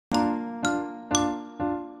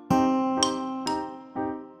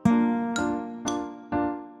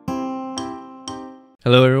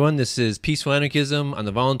Hello, everyone. This is Peaceful Anarchism on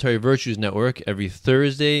the Voluntary Virtues Network every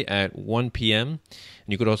Thursday at 1 p.m. And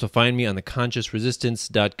you could also find me on the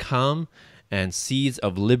consciousresistance.com and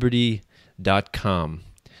seedsofliberty.com.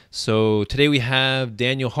 So today we have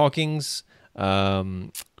Daniel Hawkins,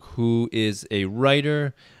 who is a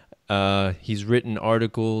writer. He's written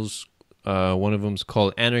articles. One of them is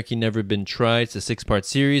called Anarchy Never Been Tried. It's a 6-part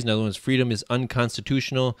series. Another one is Freedom is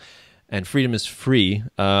Unconstitutional and Freedom is Free.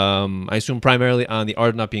 I assume primarily on the Art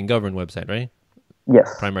of Not Being Governed website, right?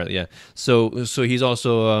 Yes. Primarily, yeah. So he's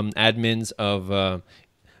also he's an admin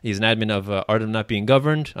of Art of Not Being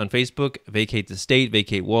Governed on Facebook, Vacate the State,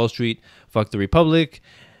 Vacate Wall Street, Fuck the Republic,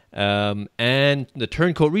 and the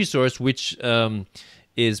Turncoat Resource, which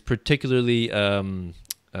is particularly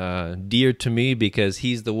dear to me because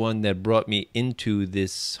he's the one that brought me into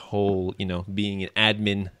this whole, being an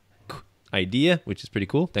admin idea, which is pretty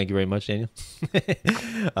cool. Thank you very much, Daniel.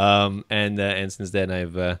 And since then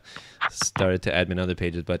I've started to admin other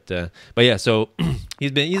pages, but yeah. So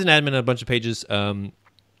he's an admin on a bunch of pages.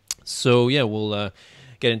 So yeah, we'll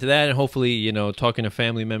get into that, and hopefully, talking to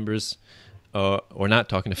family members, or not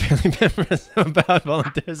talking to family members about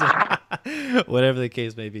volunteerism, whatever the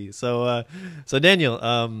case may be. So Daniel,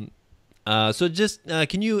 so just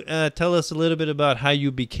can you tell us a little bit about how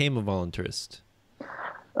you became a voluntarist?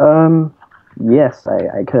 Yes,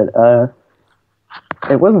 I could.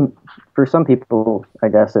 It wasn't, for some people, I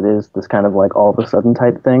guess it is this kind of like all of a sudden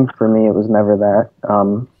type thing. For me, it was never that.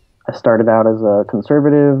 I started out as a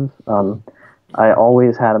conservative. I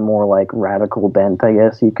always had a more like radical bent, I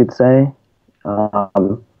guess you could say.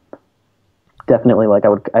 Definitely, like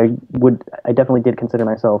I definitely did consider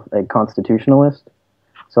myself a constitutionalist.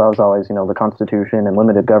 So I was always, the Constitution and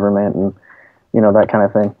limited government and, that kind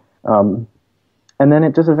of thing. And then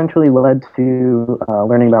it just eventually led to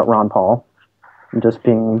learning about Ron Paul and just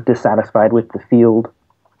being dissatisfied with the field.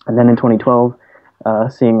 And then in 2012,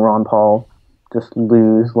 seeing Ron Paul just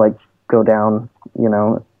go down,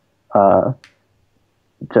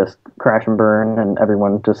 just crash and burn, and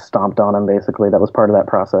everyone just stomped on him, basically. That was part of that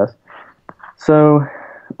process. So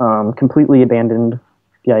completely abandoned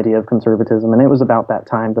the idea of conservatism. And it was about that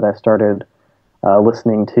time that I started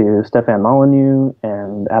listening to Stefan Molyneux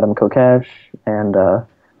and Adam Kokesh, and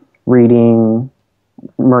reading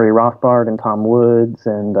Murray Rothbard and Tom Woods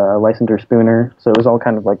and Lysander Spooner. So it was all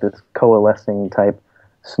kind of like this coalescing type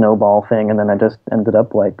snowball thing, and then I just ended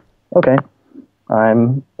up like, okay,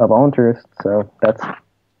 I'm a voluntarist, so that's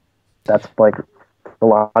like the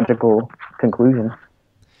logical conclusion.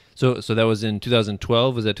 So that was in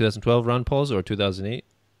 2012. Was that 2012 Ron Paul's or 2008?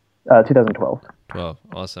 2012. 12.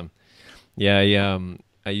 Awesome. Yeah,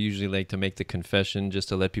 I usually like to make the confession just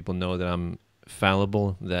to let people know that I'm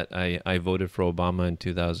fallible, that I voted for Obama in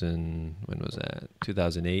 2000, when was that?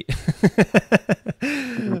 2008.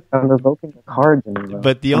 I'm revoking the cards anymore.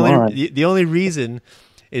 But the only reason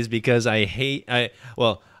is because I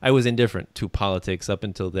was indifferent to politics up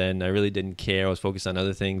until then. I really didn't care. I was focused on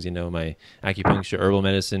other things, my acupuncture, herbal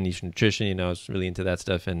medicine, Eastern nutrition, I was really into that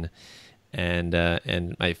stuff, and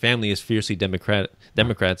my family is fiercely Democrat.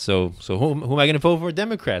 So who am I going to vote for?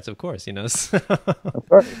 Democrats, of course. So, Of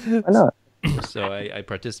course, I know. So I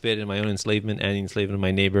participated in my own enslavement and the enslavement of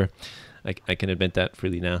my neighbor. I can admit that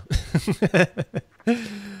freely now.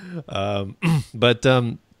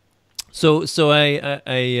 So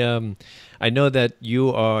I know that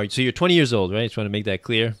you're 20 years old, right? I just want to make that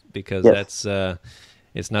clear because Yes. that's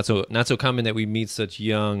it's not so common that we meet such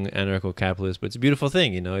young anarcho-capitalists, but it's a beautiful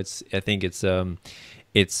thing. I think it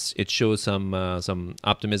shows some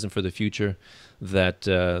optimism for the future that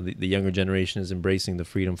the younger generation is embracing the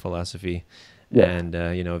freedom philosophy. Yes. And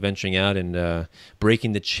venturing out and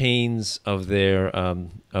breaking the chains of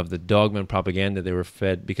the dogma and propaganda they were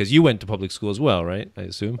fed, because you went to public school as well, right? I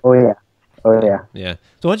assume. Oh yeah. Oh yeah. Yeah.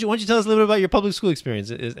 So why don't you tell us a little bit about your public school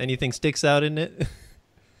experience? Is anything sticks out in it?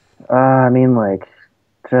 I mean, like,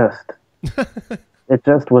 just it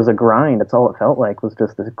just was a grind. It's all it felt like, was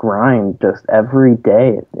just this grind, just every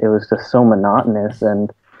day. It was just so monotonous, and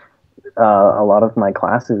a lot of my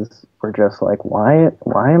classes were just like, why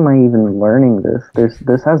am I even learning this?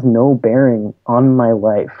 This has no bearing on my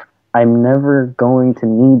life. I'm never going to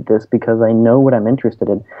need this because I know what I'm interested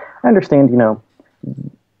in. I understand,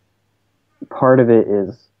 part of it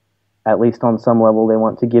is, at least on some level, they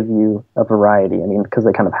want to give you a variety. I mean, because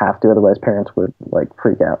they kind of have to, otherwise parents would like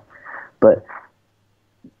freak out. But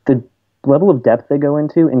the level of depth they go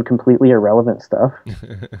into in completely irrelevant stuff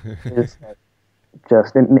is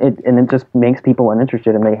just, and it just makes people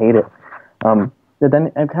uninterested, and they hate it. But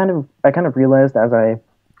then I kind of realized, I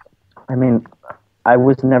mean, I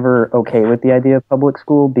was never okay with the idea of public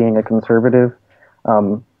school, being a conservative.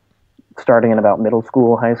 Starting in about middle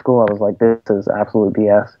school, high school, I was like, this is absolute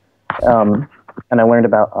BS. And I learned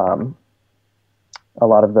about a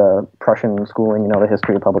lot of the Prussian schooling, the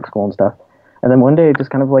history of public school and stuff. And then one day it just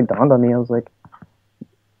kind of like dawned on me. I was like,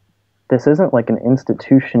 this isn't like an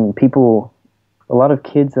institution. A lot of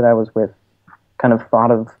kids that I was with kind of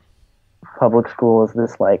thought of public school as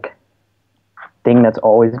this like thing that's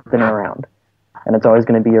always been around and it's always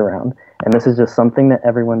going to be around. And this is just something that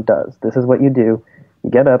everyone does. This is what you do. You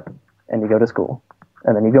get up and you go to school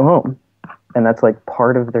and then you go home. And that's like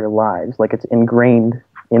part of their lives. Like it's ingrained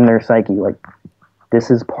in their psyche. Like this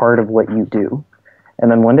is part of what you do. And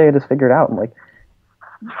then one day I just figured out, I'm like,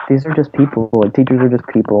 these are just people. Like teachers are just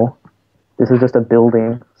people. This is just a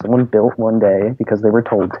building someone built one day because they were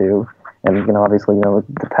told to. And, obviously, with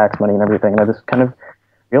the tax money and everything. And I just kind of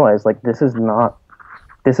realized, like, this is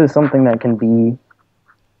something that can be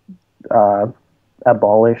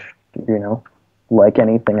abolished, like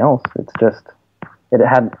anything else. It's just,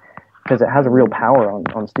 because it has a real power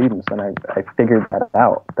on students. And I figured that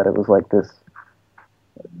out, that it was like this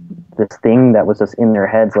thing that was just in their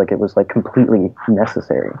heads, like it was like completely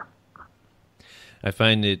necessary. I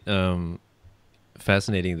find it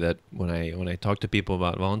fascinating that when I talk to people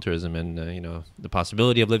about voluntarism and the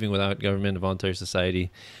possibility of living without government, a voluntary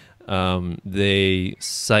society, they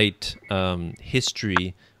cite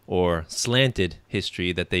history or slanted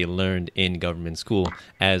history that they learned in government school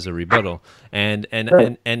as a rebuttal, and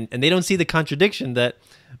they don't see the contradiction that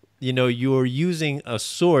you're using a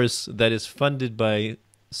source that is funded by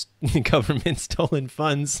government stolen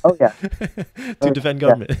funds to defend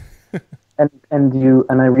government. And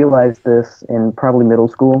I realized this in probably middle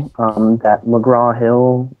school, that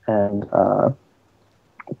McGraw-Hill and a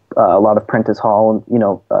lot of Prentice Hall,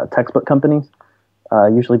 textbook companies,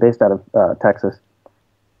 usually based out of Texas,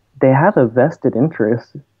 they have a vested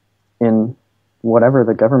interest in whatever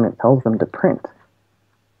the government tells them to print.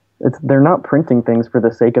 They're not printing things for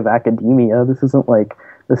the sake of academia. This isn't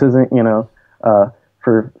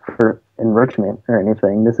for enrichment or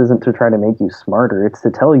anything. This isn't to try to make you smarter. It's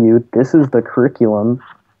to tell you this is the curriculum.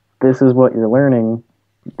 This is what you're learning.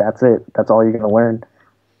 That's it. That's all you're going to learn.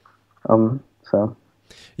 So.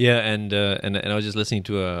 Yeah, and I was just listening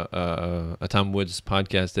to a Tom Woods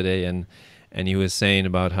podcast today, and he was saying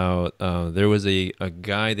about how there was a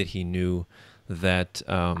guy that he knew that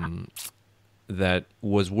he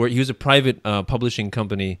was a private publishing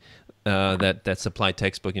company that supplied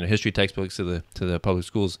textbook, history textbooks to the public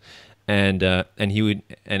schools, and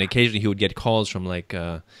occasionally he would get calls from like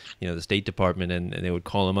the State Department, and they would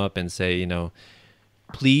call him up and say,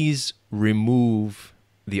 please remove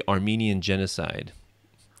the Armenian genocide.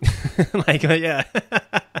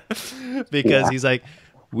 Because he's like,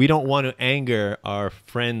 we don't want to anger our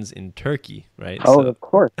friends in Turkey, right? Oh, so. Of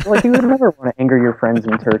course. Like, you would never want to anger your friends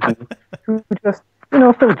in Turkey. Who just,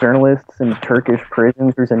 if they're journalists in Turkish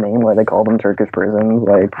prisons, there's a name why they call them Turkish prisons.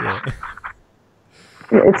 Like,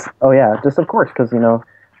 just of course, because,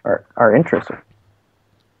 our interests,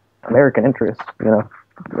 American interests,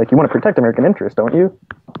 like you want to protect American interests, don't you?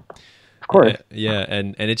 Of course.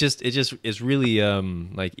 And it just is really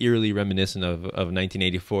like eerily reminiscent of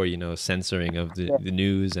 1984, censoring of the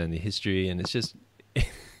news and the history, and it's just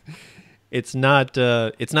it's not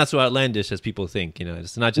so outlandish as people think,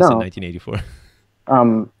 it's not just in 1984.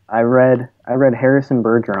 I read Harrison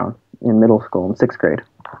Bergeron in middle school in 6th grade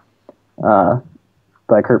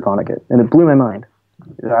by Kurt Vonnegut, and it blew my mind.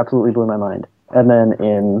 It absolutely blew my mind. And then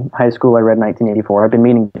in high school, I read 1984. I've been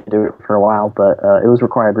meaning to do it for a while, but it was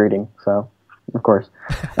required reading, so of course,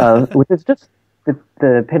 which is just the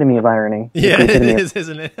epitome of irony. Yeah, it is,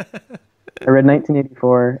 isn't it? I read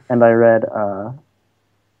 1984, and I read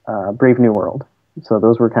Brave New World. So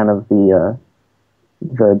those were kind of the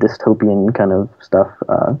dystopian kind of stuff,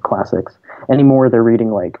 classics. Anymore, they're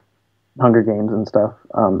reading like Hunger Games and stuff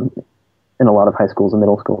in a lot of high schools and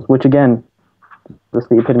middle schools, which again, was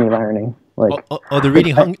the epitome of irony. Like, they're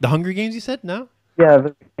reading the Hunger Games, you said? No? Yeah,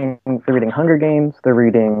 they're reading Hunger Games. They're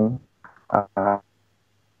reading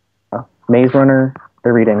Maze Runner.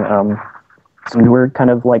 They're reading some newer kind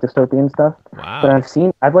of like dystopian stuff. Wow.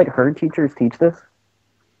 But I've like heard teachers teach this,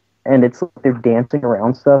 and it's like they're dancing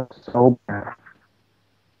around stuff so bad.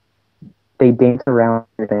 They dance around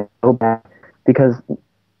everything so bad because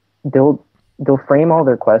they'll frame all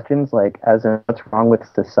their questions like as in what's wrong with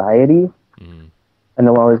society. And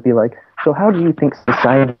they'll always be like, so how do you think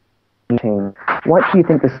society changed? What do you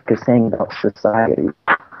think this book is saying about society?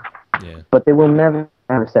 Yeah. But they will never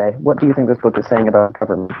say, what do you think this book is saying about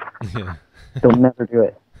government? Yeah. They'll never do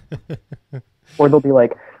it. Or they'll be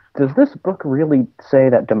like, does this book really say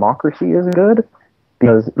that democracy is good?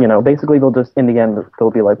 because basically they'll just in the end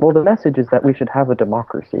they'll be like, well, the message is that we should have a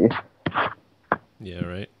democracy. Yeah,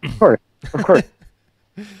 right. Of course.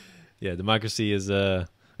 Yeah, democracy is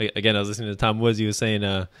again. I was listening to Tom Woods. He was saying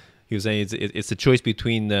it's a choice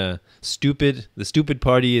between the stupid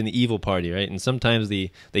party and the evil party, right? And sometimes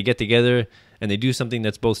they get together and they do something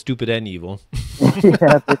that's both stupid and evil.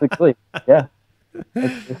 Yeah, basically. Yeah,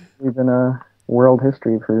 it's just been a world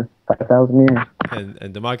history for 5,000 years.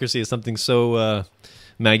 And democracy is something so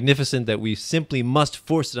magnificent that we simply must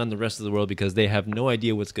force it on the rest of the world because they have no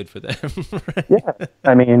idea what's good for them. Right? Yeah,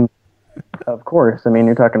 I mean, of course. I mean,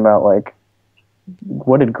 you're talking about like,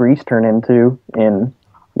 what did Greece turn into in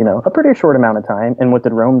a pretty short amount of time, and what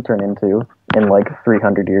did Rome turn into in like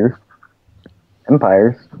 300 years?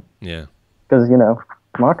 Empires. Yeah. Because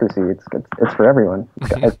democracy, it's for everyone.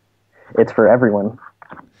 It's for everyone.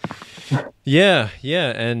 Yeah,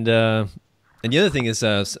 and the other thing is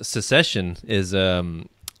secession is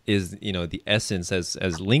the essence,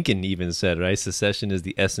 as Lincoln even said, right? Secession is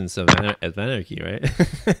the essence of anarchy, right?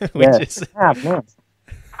 Man.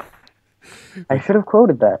 I should have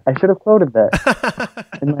quoted that.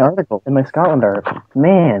 In my article, in my Scotland article.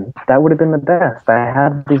 Man, that would have been the best. I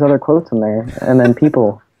had these other quotes in there, and then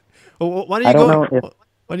people. Well, why don't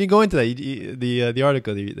you go into that? The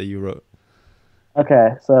article that you wrote.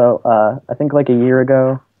 Okay, so I think like a year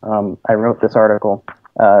ago, I wrote this article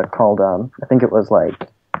called I think it was like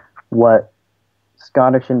what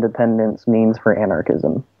Scottish independence means for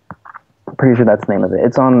anarchism. I'm pretty sure that's the name of it.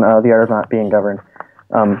 It's on the Art of Not Being Governed.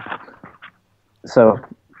 So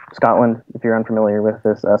Scotland, if you're unfamiliar with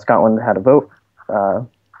this, Scotland had a vote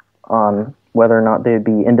on whether or not they'd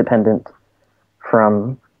be independent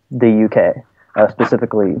from the UK,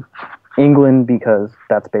 specifically England, because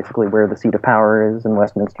that's basically where the seat of power is in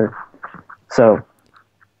Westminster. So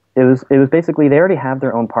it was basically, they already have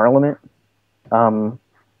their own parliament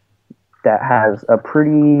that has a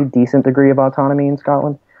pretty decent degree of autonomy in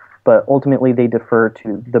Scotland, but ultimately they defer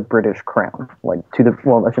to the British Crown, I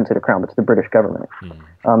shouldn't say the Crown, but to the British government.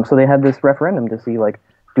 So they had this referendum to see, like,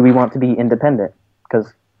 do we want to be independent?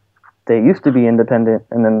 Because they used to be independent,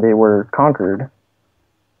 and then they were conquered,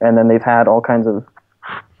 and then they've had all kinds of,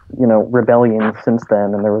 rebellions since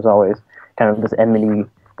then, and there was always kind of this enmity,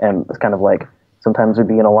 and it's kind of like, sometimes there'd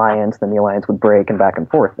be an alliance, then the alliance would break, and back and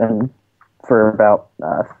forth. And for about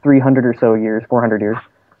 300 or so years, 400 years,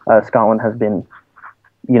 Scotland has been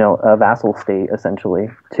a vassal state, essentially,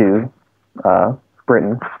 to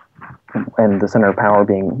Britain, and the center of power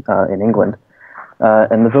being in England.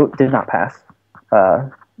 And the vote did not pass.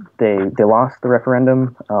 They lost the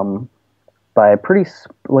referendum by a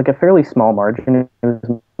fairly small margin. It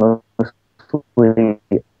was mostly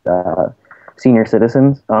senior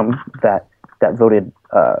citizens that voted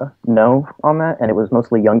no on that, and it was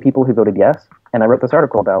mostly young people who voted yes. And I wrote this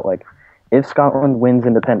article about, like, if Scotland wins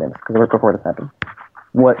independence, because right before this happened,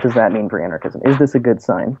 what does that mean for anarchism? Is this a good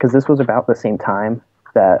sign? Because this was about the same time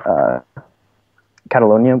that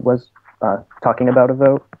Catalonia was talking about a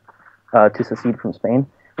vote to secede from Spain,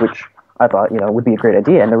 which I thought, would be a great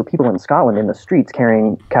idea. And there were people in Scotland in the streets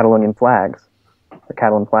carrying Catalonian flags, or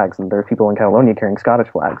Catalan flags, and there were people in Catalonia carrying Scottish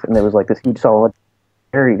flags. And there was like this huge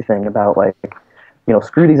solidarity thing about, like,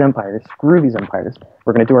 screw these empires, we're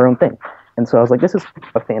going to do our own thing. And so I was like, this is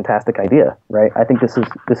a fantastic idea, right? I think this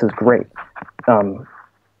is great.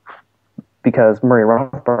 Because Murray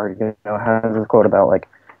Rothbard, has this quote about, like,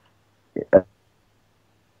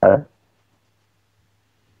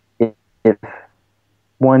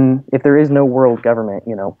 if there is no world government,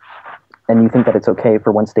 and you think that it's okay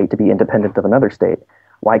for one state to be independent of another state,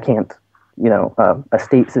 why can't, a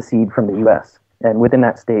state secede from the U.S.? And within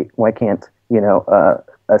that state, why can't,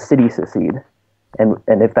 a city secede? And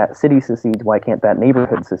if that city secedes, why can't that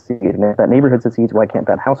neighborhood secede? And if that neighborhood secedes, why can't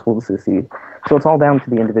that household secede? So it's all down to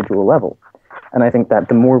the individual level. And I think that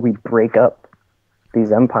the more we break up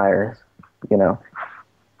these empires,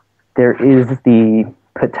 there is the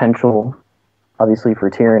potential, obviously, for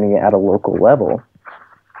tyranny at a local level.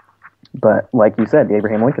 But like you said,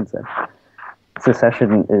 Abraham Lincoln said,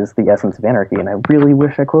 secession is the essence of anarchy. And I really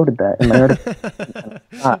wish I quoted that in my article.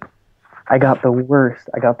 I got the worst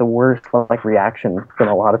reaction from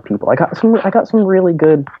a lot of people. I got some really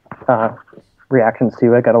good reactions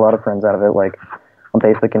too. I got a lot of friends out of it, like on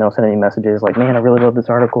Facebook, sending me messages like, man, I really love this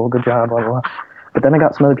article, good job, blah, blah, blah. But then I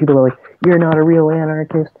got some other people that were like, you're not a real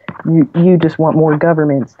anarchist. You just want more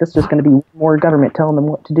governments. That's just going to be more government telling them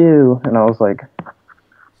what to do. And I was like,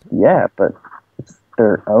 yeah, but it's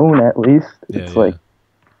their own, at least. It's like,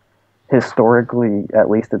 historically, at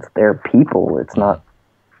least it's their people. It's not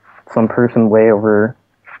some person way over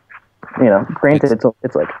You know, granted,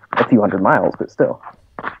 it's like a few hundred miles, but still.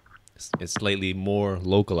 It's slightly more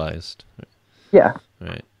localized. Yeah.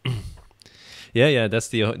 Right. Yeah. That's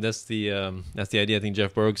the idea. I think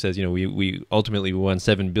Jeff Berg says, you know, we ultimately want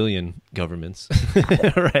 7 billion governments,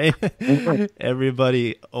 right?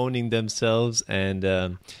 Everybody owning themselves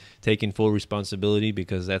and taking full responsibility,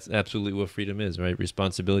 because that's absolutely what freedom is, right?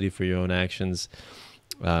 Responsibility for your own actions.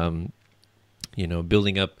 You know,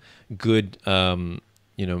 building up good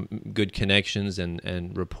you know, good connections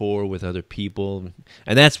and rapport with other people,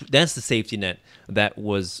 and that's the safety net that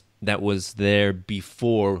was there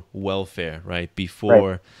before welfare, right?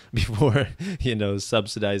 Before you know,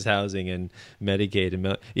 subsidized housing and Medicaid,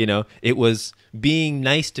 and you know, it was being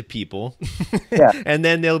nice to people, Yeah. and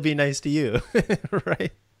then they'll be nice to you,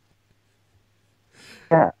 right?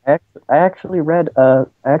 Yeah, I actually read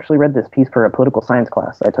this piece for a political science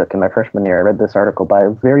class I took in my freshman year. I read this article by a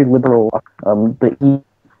very liberal,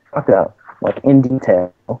 talked about, like, in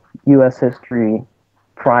detail, U.S. history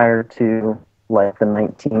prior to, like, the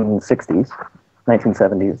 1960s,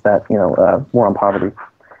 1970s, that, you know, war on poverty,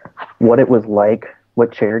 what it was like,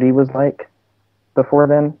 what charity was like before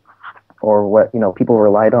then, or what, you know, people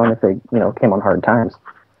relied on if they, you know, came on hard times.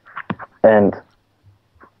 And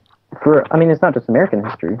I mean, it's not just American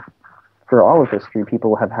history. For all of history,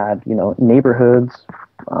 people have had, you know, neighborhoods,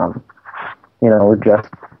 you know, or just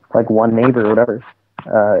like one neighbor or whatever.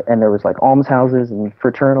 And there was like almshouses and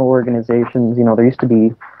fraternal organizations. You know, there used to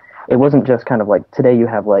be, it wasn't just kind of like today you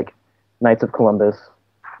have like Knights of Columbus,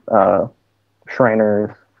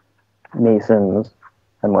 Shriners, Masons,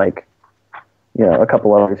 and like, you know, a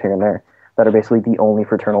couple others here and there that are basically the only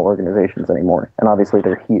fraternal organizations anymore. And obviously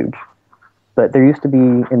they're huge. But there used to be,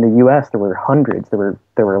 in the U.S., there were hundreds, there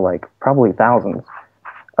were like probably thousands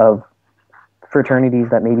of fraternities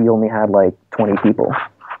that maybe only had like 20 people.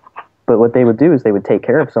 But what they would do is they would take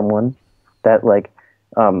care of someone that, like,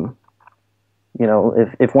 you know,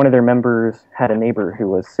 if one of their members had a neighbor who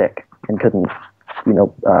was sick and couldn't, you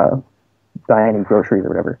know, buy any groceries or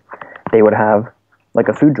whatever, they would have like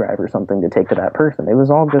a food drive or something to take to that person. It was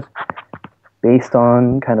all just based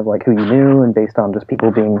on kind of like who you knew and based on just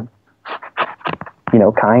people being, you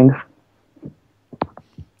know, kind.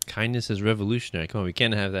 Kindness is revolutionary. Come on, we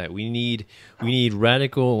can't have that. We need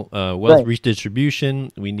radical wealth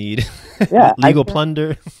redistribution. We need legal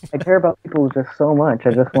plunder. I care about people just so much.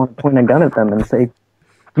 I just want to point a gun at them and say,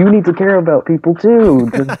 you need to care about people too.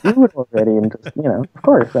 Just do it already. And just, you know, of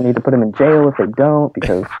course, I need to put them in jail if they don't,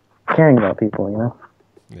 because caring about people, you know.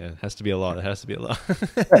 Yeah, it has to be a law. It has to be a law.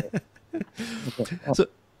 Right. Okay.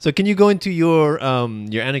 So can you go into your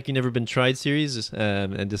Anarchy Never Been Tried series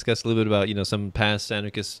and discuss a little bit about, you know, some past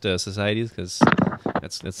anarchist societies, because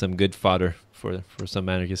that's some good fodder for some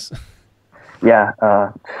anarchists. Yeah,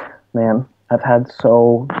 man, I've had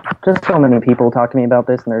so many people talk to me about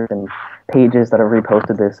this, and there's been pages that have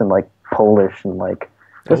reposted this in like Polish and like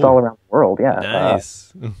just all around the world. Yeah,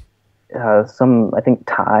 nice. Some, I think,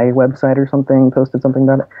 Thai website or something posted something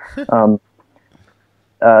about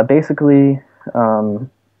it. Basically.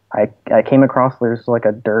 I came across, there's like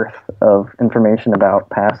a dearth of information about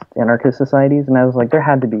past anarchist societies, and I was like, there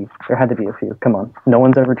had to be a few. Come on, no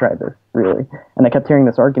one's ever tried this, really. And I kept hearing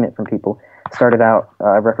this argument from people. Started out,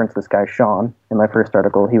 I referenced this guy Sean in my first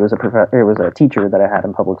article. He was a teacher that I had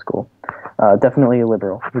in public school. Definitely a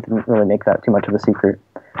liberal. He didn't really make that too much of a secret.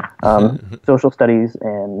 Social studies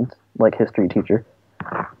and like history teacher.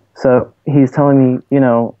 So he's telling me, you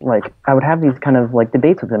know, like I would have these kind of like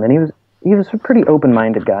debates with him, and he was a pretty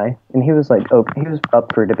open-minded guy, and he was like, he was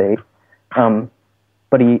up for debate,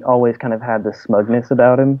 but he always kind of had this smugness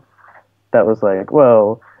about him that was like,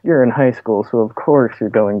 well, you're in high school, so of course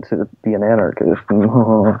you're going to be an anarchist.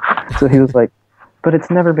 So he was like, but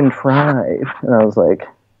it's never been tried. And I was like,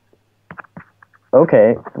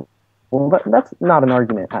 okay, well, that's not an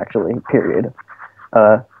argument, actually, period.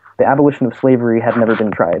 The abolition of slavery had never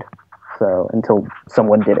been tried, so until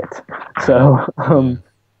someone did it. So,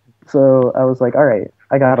 So I was like, all right,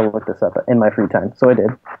 I gotta look this up in my free time. So I did.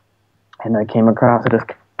 And I came across, I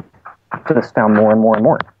just found more and more and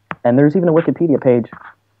more. And there's even a Wikipedia page.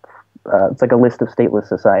 It's like a list of stateless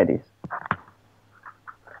societies.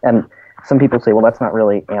 And some people say, well, that's not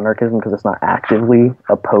really anarchism because it's not actively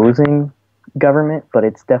opposing government, but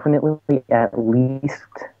it's definitely at least,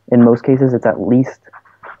 in most cases, it's at least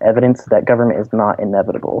evidence that government is not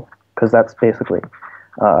inevitable. Because that's basically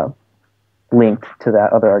linked to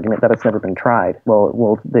that other argument that it's never been tried.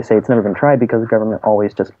 Well, they say it's never been tried because the government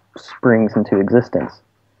always just springs into existence.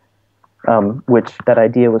 Which that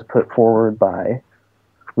idea was put forward by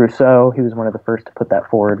Rousseau. He was one of the first to put that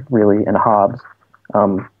forward, really, and Hobbes.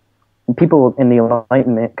 people in the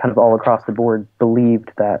Enlightenment, kind of all across the board,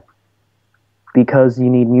 believed that because you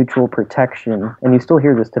need mutual protection, and you still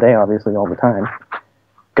hear this today, obviously, all the time,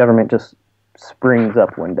 government just springs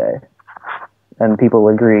up one day. And people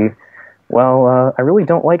agree, well, I really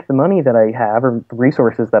don't like the money that I have or the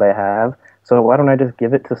resources that I have, so why don't I just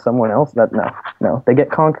give it to someone else? No. They get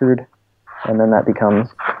conquered, and then that becomes,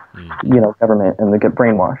 government, and they get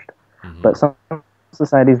brainwashed. Mm-hmm. But some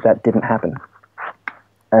societies, that didn't happen.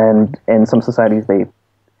 And in some societies, they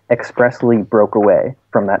expressly broke away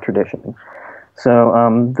from that tradition. So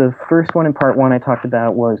the first one in part one I talked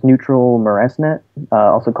about was neutral Moresnet,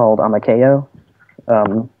 also called Amakeo.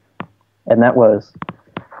 And that was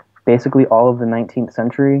basically all of the 19th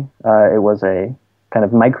century. It was a kind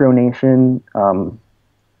of micronation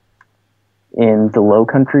in the Low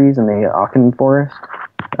Countries in the Aachen Forest.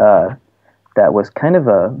 That was kind of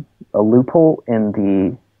a loophole in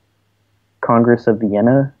the Congress of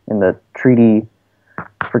Vienna, in the treaty,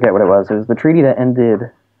 I forget what it was. It was the treaty that ended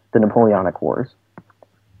the Napoleonic Wars.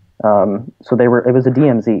 So it was a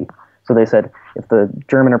DMZ. So they said, if the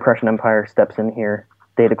German or Prussian Empire steps in here,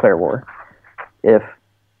 they declare war. If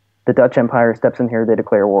the Dutch Empire steps in here, they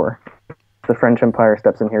declare war. If the French Empire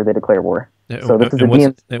steps in here, they declare war. So this is a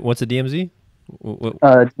DMZ. What's a DMZ?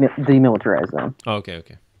 Demilitarized zone. Oh, okay.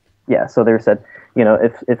 Yeah, so they said,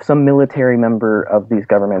 if some military member of these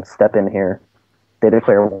governments step in here, they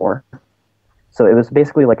declare war. So it was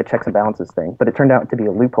basically like a checks and balances thing, but it turned out to be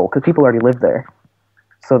a loophole because people already lived there.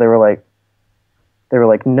 So they were like,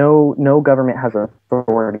 no government has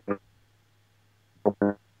authority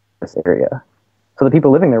over this area. So the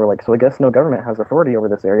people living there were like, so I guess no government has authority over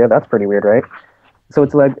this area. That's pretty weird, right? So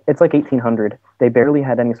it's like 1800. They barely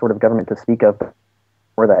had any sort of government to speak of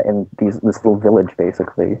before that in this little village,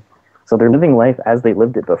 basically. So they're living life as they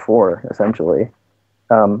lived it before, essentially.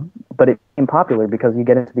 But it became popular because you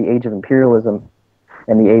get into the age of imperialism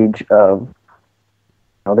and the age of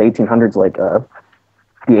the 1800s, like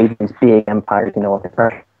the age of these big empires, like the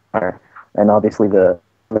Prussian Empire, and obviously the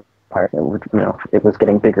empire, it was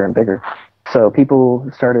getting bigger and bigger. So people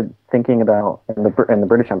started thinking about, and the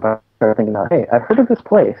British Empire started thinking about, hey, I've heard of this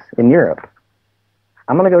place in Europe.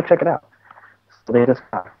 I'm going to go check it out. So they just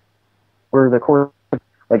got, over the course of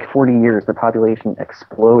like 40 years, the population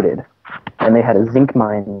exploded, and they had a zinc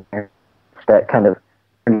mine there that kind of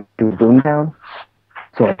turned into a boom town.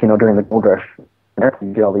 So, like, during the gold rush,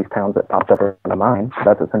 you get all these towns that popped up around a mine. So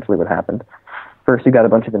that's essentially what happened. First, you got a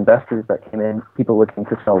bunch of investors that came in, people looking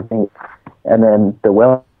to sell zinc, and then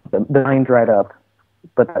the mine dried up,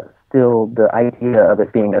 but that's still the idea of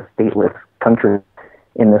it being a stateless country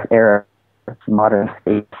in this era, modern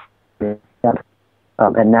state.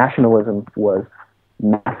 And nationalism was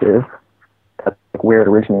massive. That's where it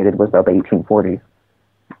originated, was about the 1840s.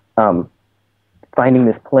 Finding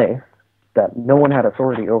this place that no one had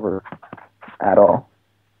authority over at all,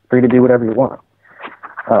 free to do whatever you want.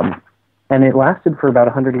 And it lasted for about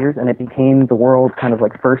 100 years, and it became the world's kind of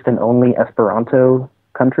like first and only Esperanto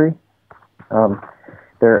country.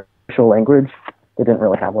 Their official language, they didn't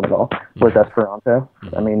really have one at all, was Esperanto.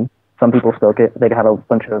 I mean, some people spoke it. They had a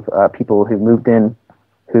bunch of people who moved in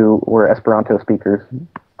who were Esperanto speakers,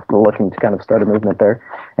 looking to kind of start a movement there.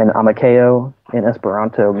 And Amakeo in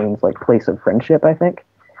Esperanto means like place of friendship, I think.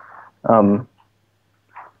 And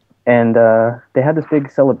they had this big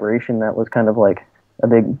celebration that was kind of like a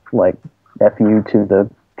big like FU to the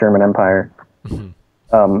German Empire.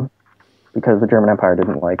 Because the German Empire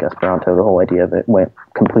didn't like Esperanto. The whole idea of it went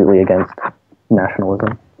completely against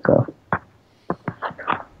nationalism. So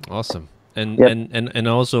awesome. And yep. and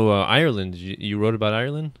also Ireland. You wrote about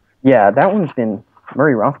Ireland? Yeah, that one's been,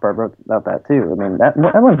 Murray Rothbard wrote about that too. I mean, that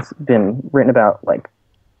one's been written about, like,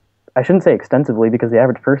 I shouldn't say extensively because the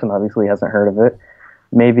average person obviously hasn't heard of it.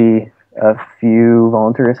 Maybe a few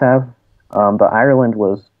voluntarists have. But Ireland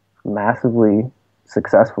was massively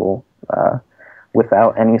successful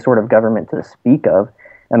without any sort of government to speak of.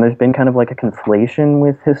 And there's been kind of like a conflation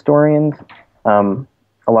with historians. A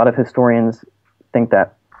lot of historians think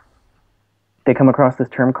that they come across this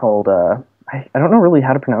term called, I don't know really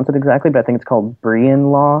how to pronounce it exactly, but I think it's called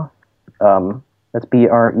Brehon law. That's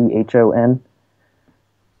Brehon.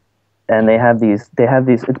 And they have these,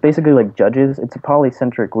 it's basically like judges. It's a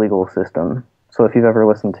polycentric legal system. So if you've ever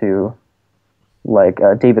listened to like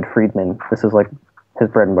David Friedman, this is like his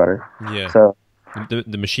bread and butter. Yeah. So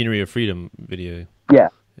the Machinery of Freedom video. Yeah.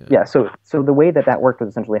 So the way that worked was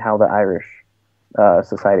essentially how the Irish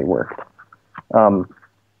society worked,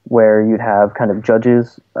 where you'd have kind of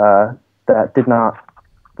judges that did not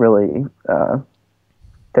really,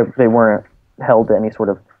 they weren't held to any sort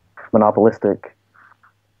of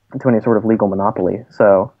legal monopoly.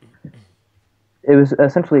 So it was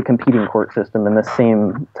essentially a competing court system, and the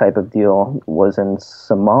same type of deal was in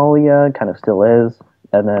Somalia, kind of still is,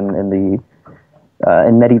 and then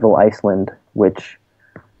in medieval Iceland, which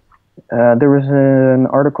there was an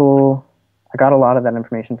article. I got a lot of that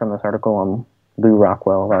information from this article on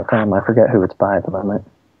LewRockwell.com. I forget who it's by at the moment.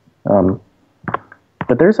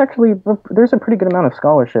 But there's a pretty good amount of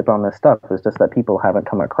scholarship on this stuff. It's just that people haven't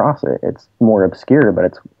come across it. It's more obscure, but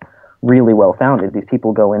it's really well founded. These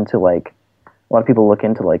people go into like, a lot of people look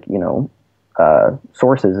into like,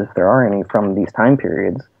 sources, if there are any, from these time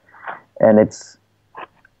periods. And it's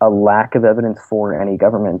a lack of evidence for any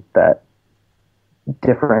government that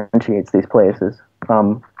differentiates these places.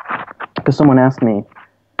 Because someone asked me,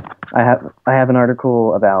 I have an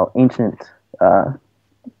article about ancient,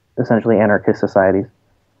 essentially anarchist societies.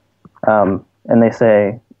 And they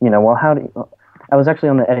say, well, I was actually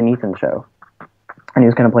on the Ed and Ethan show, and he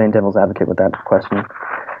was kind of playing devil's advocate with that question.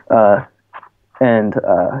 And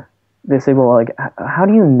they say, well, like, how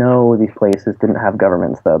do you know these places didn't have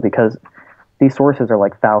governments, though? Because these sources are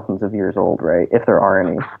like thousands of years old, right? If there are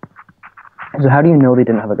any. So how do you know they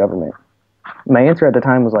didn't have a government? My answer at the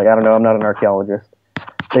time was like, I don't know, I'm not an archaeologist.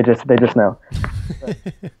 They just know.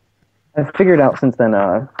 I've figured out since then,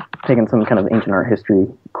 taken some kind of ancient art history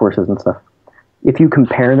courses and stuff. If you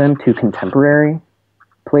compare them to contemporary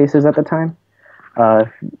places at the time,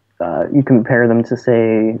 you compare them to,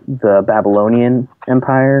 say, the Babylonian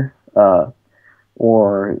Empire,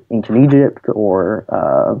 or ancient Egypt, or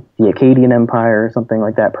the Akkadian Empire, or something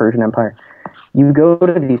like that, Persian Empire. You go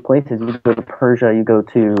to these places, you go to Persia, you go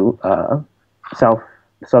to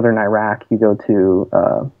southern Iraq, you go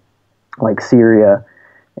to like Syria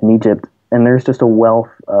and Egypt, and there's just a wealth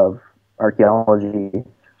of archaeology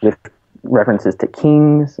with references to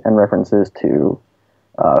kings and references to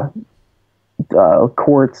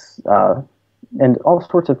courts and all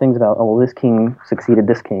sorts of things about, oh, well, this king succeeded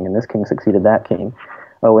this king and this king succeeded that king.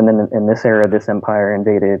 Oh, and then in this era, this empire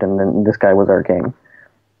invaded, and then this guy was our king.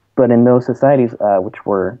 But in those societies, which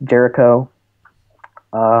were Jericho,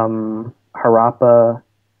 Harappa,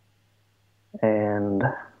 and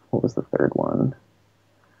what was the third one?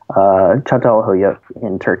 Çatalhöyük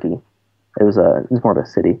in Turkey. It was more of a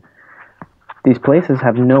city. These places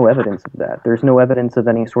have no evidence of that. There's no evidence of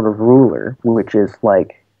any sort of ruler, which is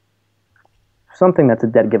like something that's a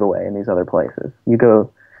dead giveaway in these other places. You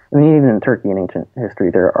go, I mean, even in Turkey in ancient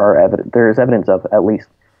history, there's evidence of at least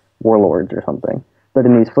warlords or something. But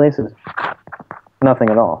in these places, nothing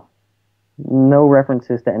at all. No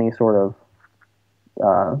references to any sort of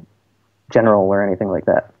general or anything like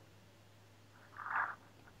that.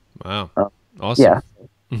 Wow, awesome.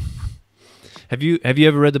 Yeah. Have you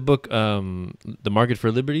ever read the book "The Market for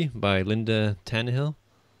Liberty" by Linda Tannehill?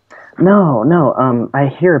 No. I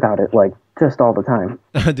hear about it like just all the time.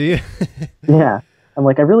 Do you? Yeah. I'm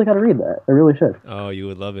like, I really got to read that. I really should. Oh, you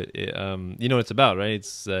would love it. You know what it's about, right?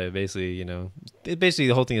 It's basically, basically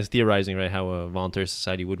the whole thing is theorizing, right, how a voluntary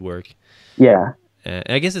society would work. Yeah. And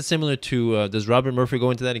I guess it's similar to, does Robert Murphy go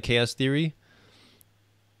into that in Chaos Theory?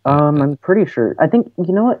 I'm pretty sure. I think,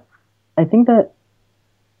 you know what? I think that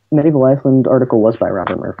Medieval Iceland article was by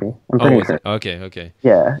Robert Murphy. I'm pretty sure. Okay.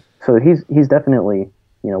 Yeah. So he's definitely,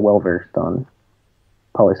 well-versed on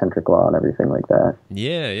polycentric law and everything like that.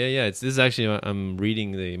 Yeah. This is actually, I'm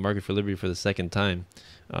reading The Market for Liberty for the second time.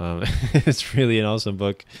 It's really an awesome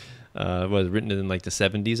book. It was written in like the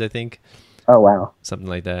 70s, I think. Oh, wow. Something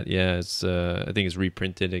like that. Yeah, it's I think it's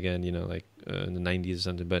reprinted again, like in the 90s or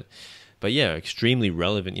something. But yeah, extremely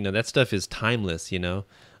relevant. That stuff is timeless, Yeah.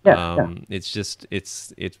 It's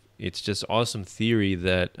just awesome theory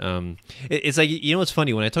that it's like, it's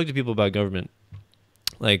funny when I talk to people about government,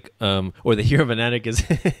 like or they hear of an anarchist,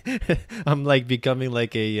 I'm like becoming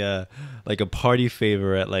like a party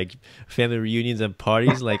favor at like family reunions and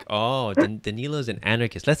parties, like, oh, Danilo's an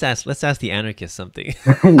anarchist, let's ask the anarchist something.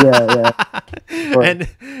 Yeah. Sure. And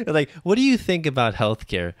like, what do you think about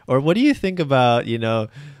healthcare, or what do you think about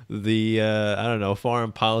the I don't know,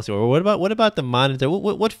 foreign policy, or what about the monetary,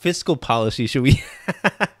 what fiscal policy should we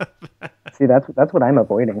have? See, that's what I'm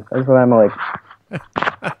avoiding. That's what I'm like.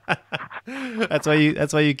 That's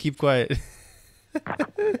why you keep quiet.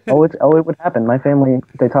 it would happen. My family,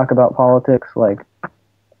 they talk about politics like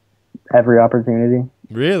every opportunity.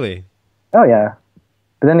 Really? Oh yeah.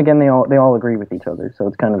 But then again, they all agree with each other, so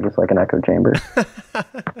it's kind of just like an echo chamber.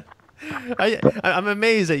 I'm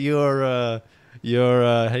amazed at your how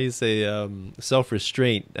do you say,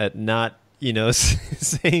 self-restraint at not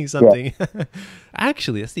saying something. Yeah.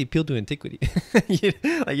 Actually, that's the appeal to Antiquity. you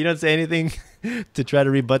don't say anything to try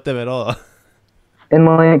to rebut them at all. In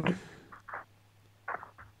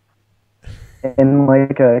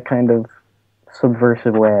like a kind of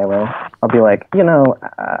subversive way I will. I'll be like, you know,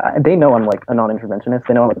 they know I'm like a non-interventionist.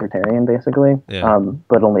 They know I'm a libertarian, basically. Yeah.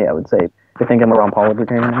 But only, I would say, they think I'm a Ron Paul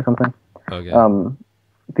libertarian or something. Okay.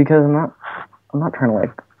 Because I'm not trying to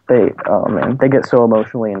like, oh man, they get so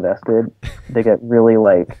emotionally invested. They get really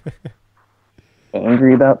like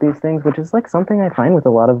angry about these things, which is like something I find with a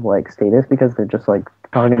lot of like statists, because they're just like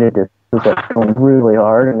cognitive dissonance is like going really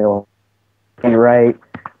hard, and they'll be right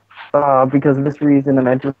because of this reason, and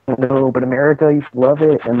I just don't know, but America, you should love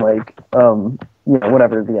it, and like you know,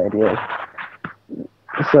 whatever the idea is.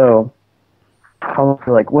 So I'll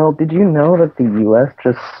be like, well, did you know that the U.S.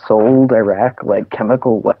 just sold Iraq like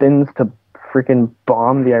chemical weapons to freaking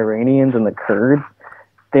bomb the Iranians and the Kurds?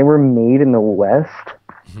 They were made in the West.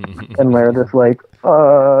 And they're just like,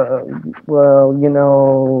 well, you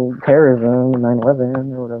know, terrorism,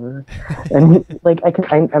 9/11 or whatever. And like,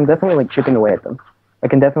 I'm definitely like chipping away at them. I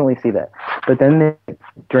can definitely see that. But then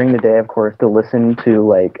during the day, of course, they'll listen to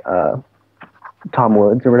like Tom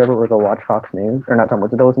Woods or whatever, or they'll watch Fox News, or not Tom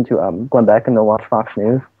Woods. They'll listen to Glenn Beck, and they'll watch Fox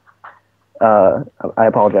News. I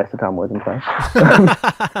apologize to Tom Woods, I'm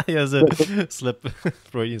sorry. He has a slip,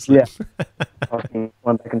 Freudian slip. Yeah.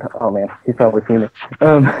 Oh man, he's probably seen it.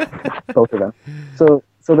 Both of them. So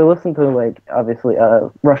they listen to like, obviously,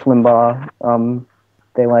 Rush Limbaugh.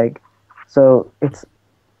 They like, so it's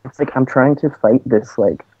like I'm trying to fight this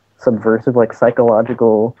like subversive, like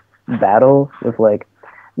psychological battle with like,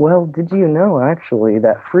 well, did you know actually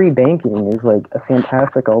that free banking is like a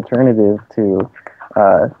fantastic alternative to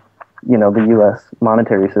you know, the U.S.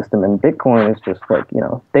 monetary system, and Bitcoin is just like, you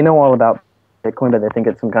know, they know all about Bitcoin, but they think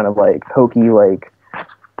it's some kind of like hokey, like,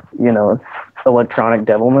 you know, electronic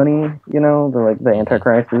devil money, you know, the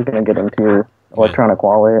Antichrist is going to get into your electronic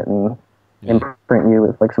wallet and imprint you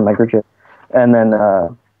with like some microchip. And then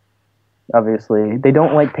obviously they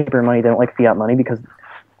don't like paper money, they don't like fiat money, because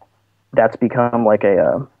that's become like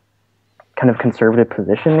a kind of conservative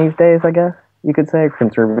position these days, I guess. You could say a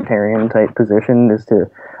conservatarian type position is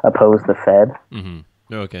to oppose the Fed.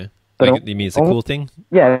 Mm-hmm. Okay. But you mean it's a cool thing?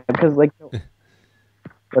 Yeah, because like,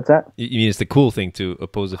 what's that? You mean it's the cool thing to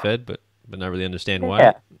oppose the Fed, but not really understand why?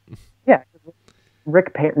 Yeah. Yeah.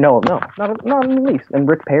 Rick Perry, no, not in the least. And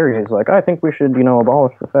Rick Perry is like, I think we should, you know,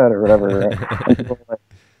 abolish the Fed or whatever. Right? And people are like,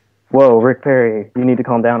 whoa, Rick Perry, you need to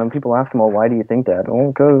calm down. And people ask him, well, why do you think that? Well,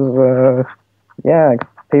 because, yeah,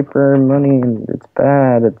 paper money, it's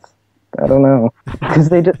bad. I don't know, because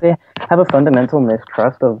they have a fundamental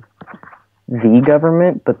mistrust of the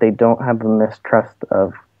government, but they don't have a mistrust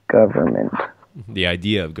of government. The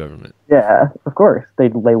idea of government. Yeah, of course, they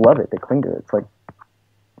love it. They cling to it. It's like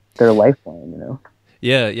their lifeline, you know.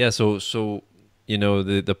 Yeah. So you know,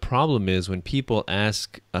 the problem is when people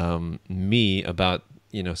ask me about,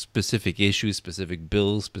 you know, specific issues, specific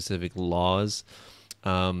bills, specific laws.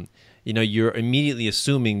 You know, you're immediately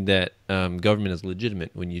assuming that government is legitimate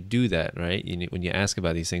when you do that, right? When you ask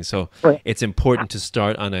about these things. So it's important to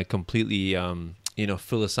start on a completely, you know,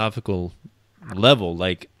 philosophical level.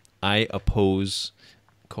 Like, I oppose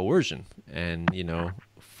coercion and, you know,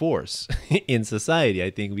 force in society. I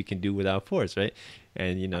think we can do without force, right?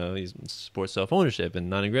 And, you know, you support self-ownership and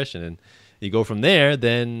non-aggression. And you go from there,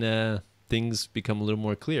 then things become a little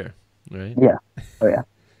more clear, right? Yeah. Oh, yeah.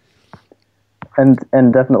 And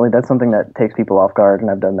definitely that's something that takes people off guard, and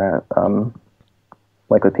I've done that,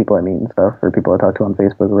 like with people I meet and stuff, or people I talk to on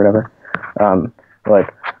Facebook or whatever.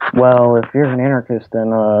 Like, well, if you're an anarchist,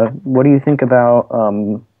 then what do you think about,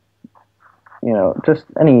 you know, just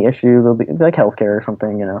any issue? There'll be like healthcare or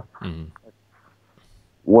something, you know. Mm-hmm.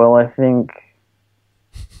 Well, I think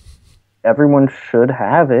everyone should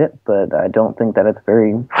have it, but I don't think that it's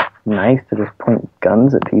very nice to just point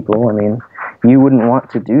guns at people. I mean, you wouldn't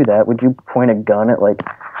want to do that. Would you point a gun at, like,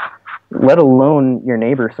 let alone your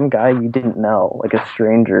neighbor, some guy you didn't know, like a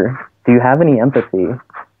stranger? Do you have any empathy?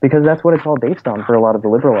 Because that's what it's all based on for a lot of the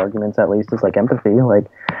liberal arguments, at least, is like empathy. Like,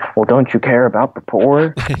 well, don't you care about the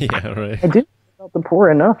poor? Yeah, right. I do care about the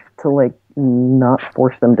poor enough to, like, not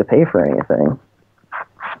force them to pay for anything.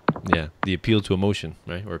 Yeah, the appeal to emotion,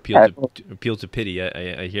 right? Or appeal to pity.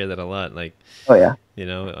 I hear that a lot. Like, oh yeah, you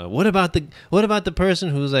know, what about the person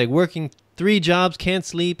who's like working 3 jobs, can't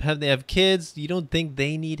sleep, they have kids? You don't think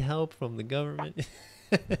they need help from the government?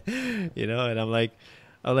 You know, and I'm like,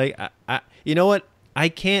 you know what? I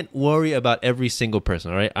can't worry about every single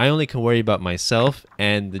person. All right, I only can worry about myself.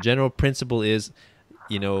 And the general principle is,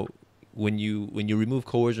 you know, when you remove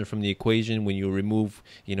coercion from the equation, when you remove,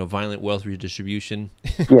 you know, violent wealth redistribution,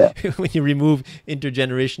 yeah. when you remove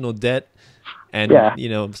intergenerational debt and you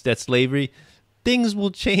know, debt slavery, things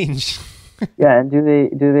will change. Yeah, and do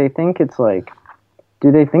they think it's like,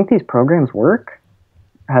 do they think these programs work?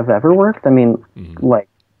 have ever worked. I mean, like,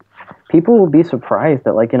 people will be surprised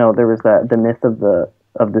that, like, there was the myth of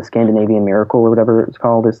the Scandinavian miracle or whatever it's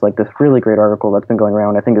called. It's like this really great article that's been going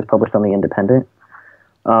around. I think it was published on The Independent.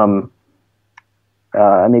 I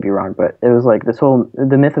may be wrong, but it was like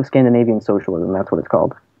the myth of Scandinavian socialism. That's what it's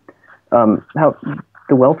called. How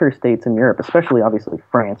the welfare states in Europe, especially obviously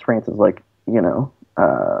France is like,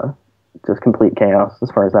 just complete chaos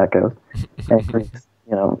as far as that goes. And Greece,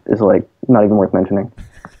 is like not even worth mentioning.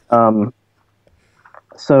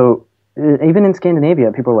 So even in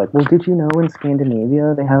Scandinavia, people are like, well, did you know in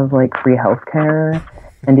Scandinavia they have like free healthcare?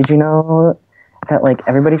 And did you know that like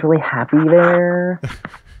everybody's really happy there?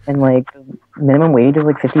 And like minimum wage is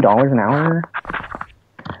like $50 an hour?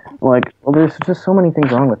 Like, well, there's just so many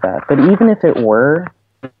things wrong with that. But even if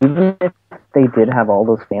they did have all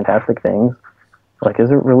those fantastic things, like,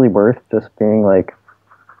 is it really worth just being like,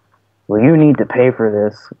 well, you need to pay for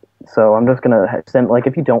this, so I'm just gonna send, like,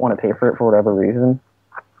 if you don't want to pay for it for whatever reason,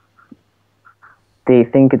 they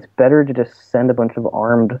think it's better to just send a bunch of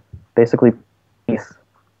armed, basically, police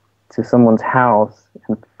to someone's house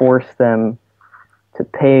and force them to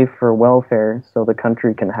pay for welfare so the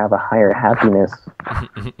country can have a higher happiness or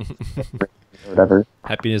whatever.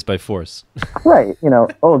 Happiness by force. Right,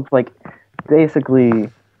 it's like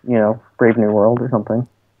basically, Brave New World or something.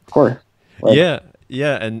 Of course. Like,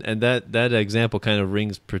 yeah, and that example kind of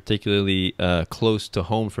rings particularly close to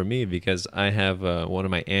home for me, because I have one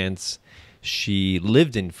of my aunts. She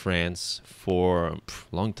lived in France for a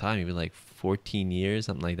long time, even like 14 years,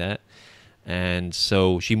 something like that. And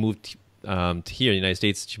so she moved to here, United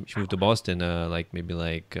States. She moved to Boston, maybe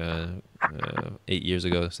 8 years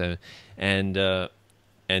ago, 7.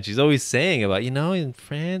 And she's always saying about, in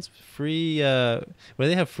France, free, where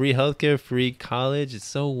they have free healthcare, free college, it's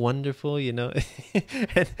so wonderful, and,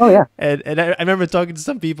 oh yeah. And I remember talking to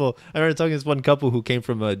some people. I remember talking to this one couple who came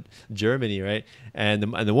from Germany, right? And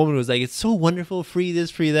the woman was like, it's so wonderful, free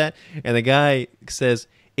this, free that. And the guy says,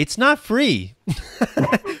 it's not free.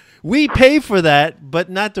 We pay for that, but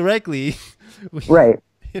not directly. Right.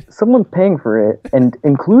 Someone's paying for it, and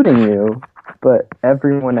including you, but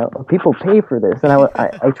everyone else, people pay for this. And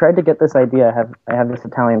I tried to get this idea. I have this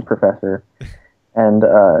Italian professor, and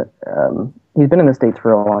he's been in the States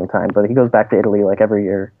for a long time, but he goes back to Italy like every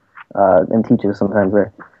year and teaches sometimes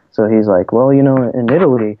there. So he's like, well, in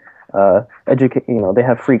Italy, they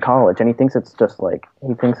have free college, and he thinks it's just like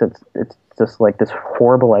this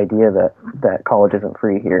horrible idea that college isn't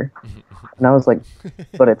free here. And I was like,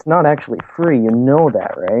 but it's not actually free. You know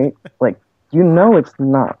that, right? Like, it's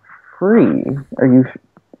not free. Are you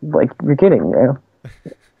you're kidding, right?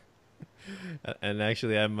 And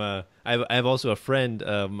actually, I have also a friend,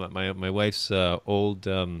 my wife's old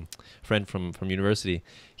friend from university.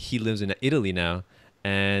 He lives in Italy now.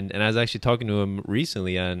 And I was actually talking to him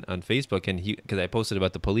recently on Facebook, and because I posted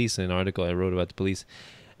about the police in an article I wrote about the police,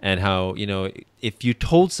 and how, if you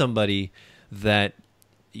told somebody that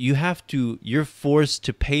you're forced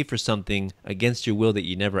to pay for something against your will that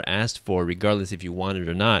you never asked for, regardless if you want it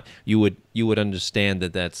or not, you would understand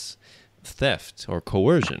that that's theft or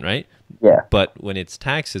coercion, right? Yeah. But when it's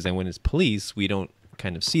taxes and when it's police, we don't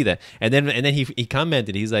kind of see that. And then he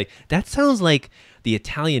commented, he's like, that sounds like the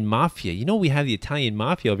Italian mafia. We have the Italian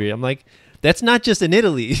mafia over here. I'm like, that's not just in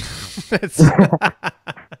Italy.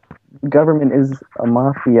 Government is a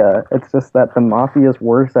mafia. It's just that the mafia is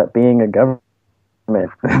worse at being a government.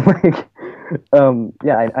 Like,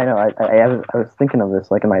 yeah, I know. I was thinking of this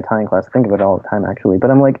like in my Italian class. I think of it all the time, actually. But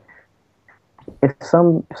I'm like, if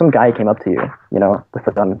some guy came up to you, with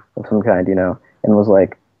a gun of some kind, and was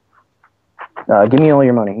like, give me all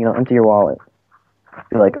your money, empty your wallet.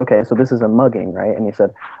 You're like, okay, so this is a mugging, right? And he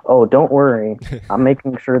said, oh, don't worry, I'm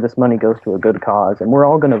making sure this money goes to a good cause, and we're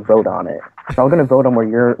all going to vote on it. We're all going to vote on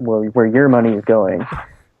where your money is going.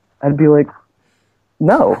 I'd be like,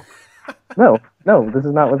 no, this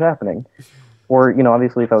is not what's happening. Or,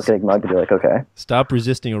 obviously, if I was getting mugged, I'd be like, okay. Stop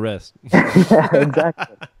resisting arrest. Yeah,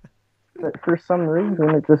 exactly. But for some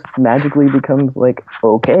reason, it just magically becomes like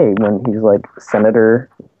okay when he's like Senator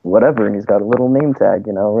whatever, and he's got a little name tag,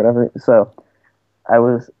 whatever. So I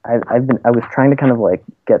was trying to kind of like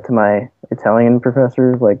get to my Italian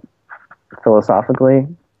professors like philosophically,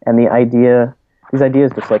 and these ideas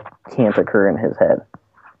just like can't occur in his head,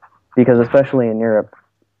 because especially in Europe,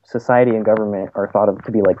 society and government are thought of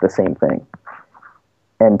to be like the same thing.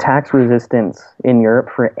 And tax resistance in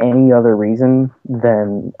Europe for any other reason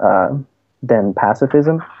than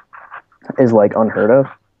pacifism is like unheard of.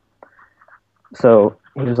 So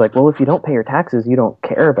he was like, well, if you don't pay your taxes, you don't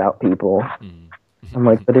care about people. I'm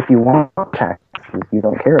like, but if you want taxes, you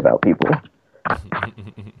don't care about people.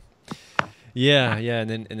 Yeah, yeah,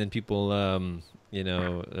 and then people, you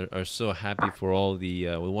know, are so happy for all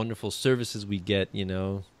the wonderful services we get, you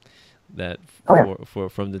know, that Oh yeah. for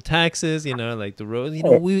from the taxes, you know, like the roads. You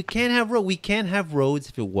know, Hey, we can't have roads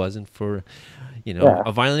if it wasn't for, you know, yeah.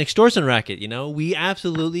 a violent extortion racket. You know, we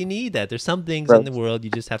absolutely need that. There's some things in the Roads world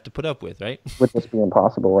you just have to put up with, right? would just be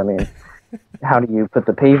impossible. I mean, how do you put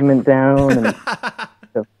the pavement down, and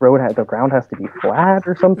the ground has to be flat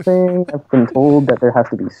or something? I've been told that there has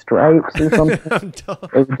to be stripes or something. I'm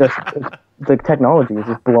done. The technology is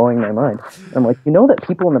just blowing my mind. I'm like, you know that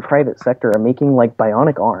people in the private sector are making like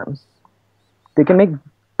bionic arms. They can make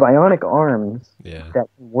bionic arms Yeah, that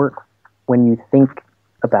can work when you think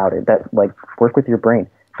about it, that like work with your brain,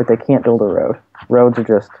 but they can't build a road. Roads are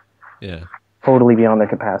just yeah. totally beyond their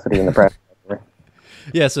capacity in the private sector.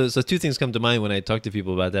 Yeah, so two things come to mind when I talk to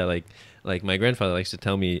people about that. Like my grandfather likes to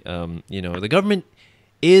tell me, you know, the government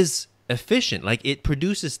is efficient. Like it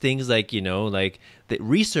produces things like, you know, like they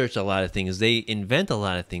research a lot of things, they invent a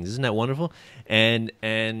lot of things. Isn't that wonderful? And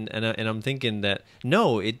I'm thinking that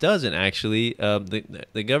no, it doesn't actually.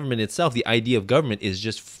 The government itself, the idea of government is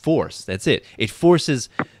just force. That's it. It forces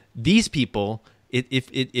these people.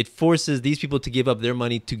 It forces these people to give up their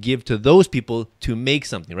money to give to those people to make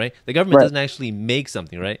something, right? The government Right. doesn't actually make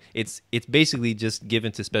something, right? It's basically just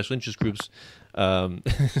given to special interest groups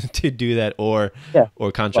to do that, or Yeah.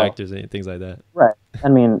 contractors and things like that. Right. I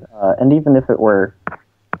mean, and even if it were,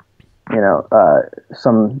 you know,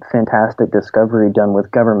 some fantastic discovery done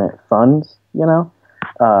with government funds, the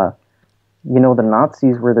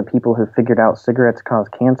Nazis were the people who figured out cigarettes cause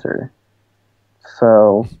cancer.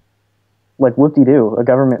 So, like, whoop-de-doo, a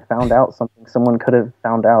government found out something someone could have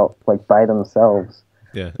found out, like, by themselves.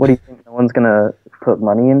 Yeah. What do you think? No one's gonna put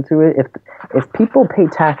money into it? If people pay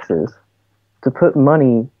taxes to put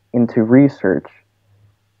money into research,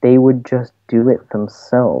 they would just do it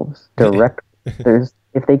themselves directly.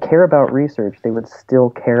 If they care about research, they would still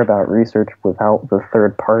care about research without the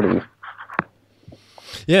third party.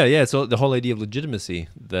 Yeah, yeah. So the whole idea of legitimacy,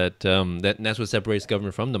 that's what separates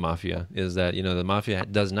government from the mafia, is that, you know, the mafia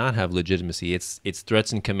does not have legitimacy. Its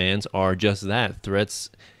threats and commands are just that, threats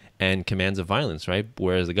and commands of violence, right?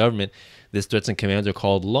 Whereas the government, these threats and commands are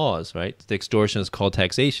called laws, right? The extortion is called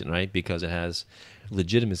taxation, right? Because it has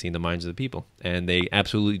legitimacy in the minds of the people, and they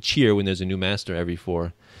absolutely cheer when there's a new master every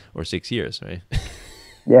 4 or 6 years, right?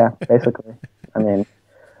 Yeah, basically. I mean,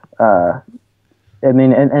 and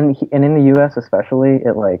in the U.S. especially,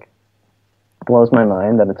 it like blows my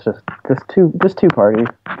mind that it's just two parties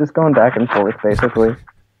just going back and forth basically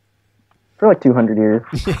for like 200 years.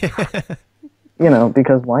 You know,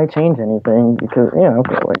 because why change anything? Because, you know,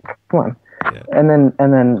 like, come on. Yeah. And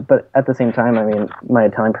then, but at the same time, I mean, my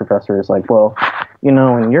Italian professor is like, well, you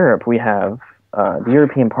know, in Europe we have the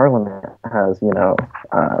European Parliament has,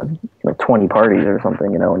 like 20 parties or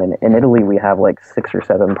something, you know, and in Italy we have like 6 or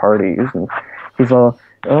 7 parties, and he's all,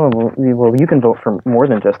 oh, well, you can vote for more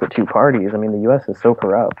than just the 2 parties. I mean, the U.S. is so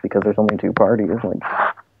corrupt because there's only 2 parties. Like,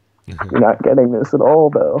 you're not getting this at all,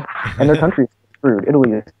 though. And their country's screwed.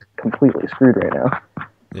 Italy is completely screwed right now.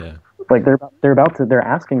 Yeah. Like they're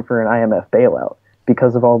asking for an IMF bailout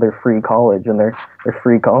because of all their free college and their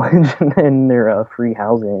free college and their free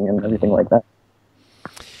housing and everything like that.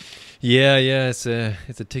 Yeah, yeah, it's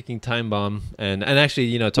a ticking time bomb, and actually,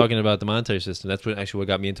 you know, talking about the monetary system, that's what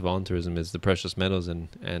got me into voluntarism, is the precious metals and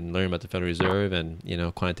learning about the Federal Reserve and, you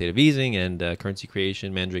know, quantitative easing and currency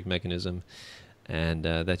creation, Mandrake mechanism, and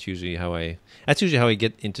that's usually how I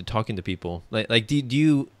get into talking to people. Like do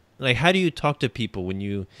you like, how do you talk to people when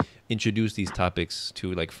you introduce these topics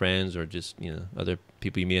to like friends or just, you know, other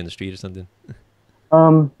people you meet on the street or something?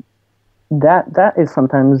 That is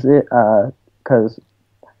sometimes it, because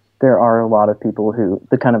there are a lot of people who,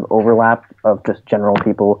 the kind of overlap of just general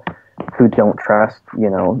people who don't trust, you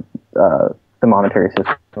know, the monetary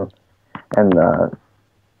system and the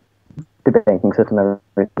banking system and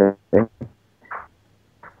everything.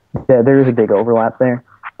 Yeah, there is a big overlap there.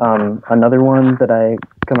 Another one that I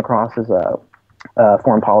come across is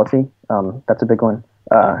foreign policy. That's a big one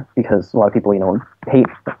because a lot of people, you know, hate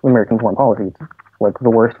American foreign policy. It's like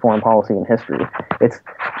the worst foreign policy in history. It's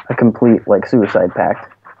a complete like suicide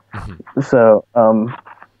pact. So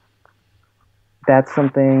that's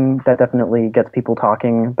something that definitely gets people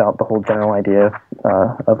talking about the whole general idea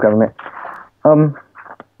of government.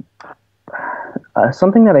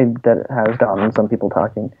 Something that has gotten some people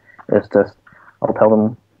talking is just, I'll tell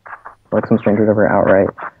them, like some strangers over outright,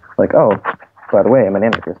 like, oh, by the way, I'm an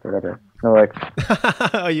anarchist or whatever. And they're like,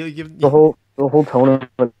 Oh, the whole tone of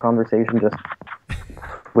the conversation just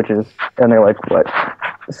switches, and they're like, what?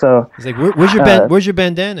 So it's like, where's your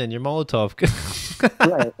bandana and your Molotov?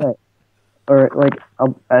 right. or like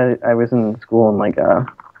I was in school and like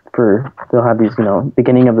they'll have these, you know,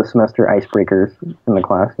 beginning of the semester icebreakers in the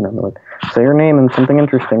class, you know, they're like, say your name and something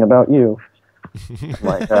interesting about you.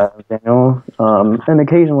 Like Daniel, and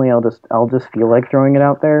occasionally I'll just feel like throwing it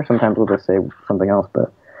out there. Sometimes we'll just say something else,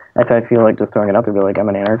 but if I feel like just throwing it out, they'll be like, I'm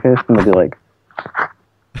an anarchist, and they'll be like,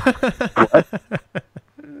 what?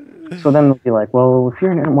 So then they'll be like, well, if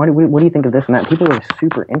you're an, what do you think of this and that? People are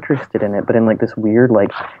super interested in it, but in like this weird,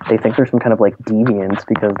 like, they think there's some kind of like deviance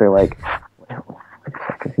because they're like,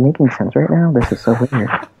 is he making sense right now? This is so weird.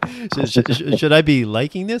 Should I be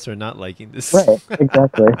liking this or not liking this? Right,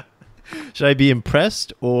 exactly. Should I be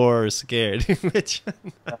impressed or scared? Which?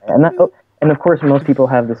 And of course, most people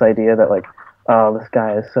have this idea that like, oh, this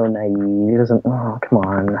guy is so naive. He doesn't. Oh, come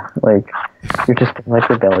on, like you're just like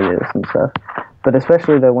rebellious and stuff. But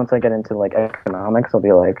especially though, once I get into like economics, I'll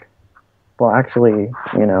be like, well, actually,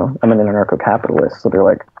 you know, I'm an anarcho-capitalist. So they're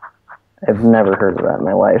like, I've never heard of that in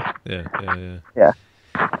my life. Yeah.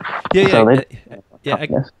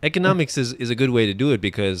 Economics is a good way to do it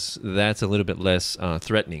because that's a little bit less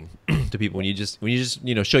threatening to people when you just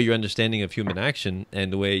you know show your understanding of human action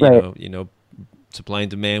and the way you know supply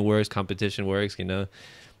and demand works, competition works, you know,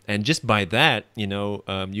 and just by that, you know,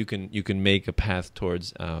 you can make a path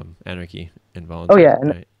towards anarchy and voluntarism. Oh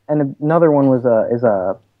yeah, and another one was is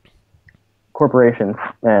corporations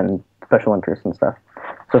and special interests and stuff.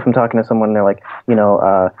 So if I'm talking to someone, they're like, you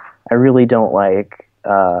know, I really don't like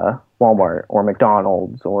Walmart or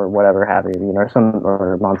McDonald's or whatever have you, you know,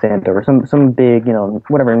 or Monsanto or some big, you know,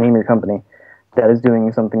 whatever, name your company that is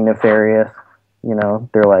doing something nefarious, you know,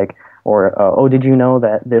 they're like, or oh, did you know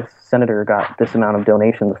that this senator got this amount of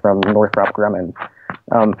donations from Northrop Grumman?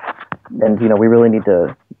 And you know, we really need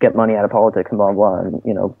to get money out of politics and blah blah. And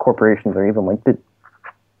you know, corporations are even like,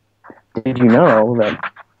 did you know that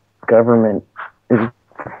government is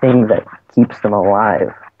the thing that keeps them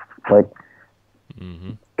alive? Like,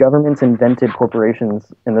 governments invented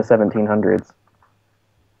corporations in the 1700s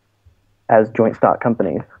as joint stock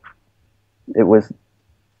companies.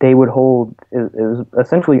 They would hold, it was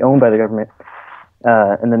essentially owned by the government.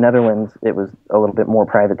 In the Netherlands, it was a little bit more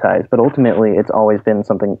privatized, but ultimately it's always been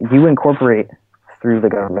something you incorporate through the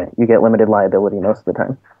government. You get limited liability most of the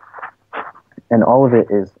time. And all of it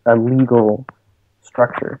is a legal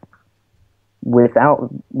structure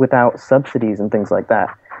without subsidies and things like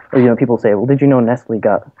that. You know, people say, well, did you know Nestle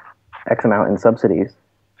got X amount in subsidies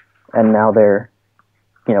and now they're,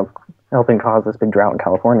 you know, helping cause this big drought in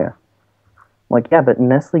California? Like, yeah, but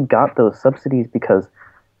Nestle got those subsidies because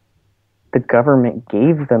the government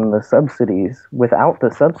gave them the subsidies. Without the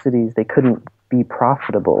subsidies, they couldn't be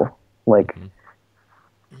profitable. Like,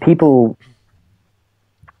 people,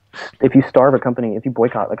 if you starve a company, if you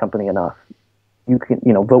boycott a company enough, you can,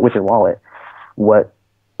 you know, vote with your wallet. What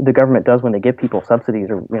the government does when they give people subsidies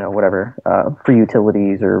or, you know, whatever, for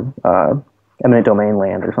utilities or eminent domain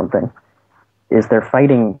land or something, is they're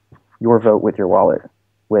fighting your vote with your wallet,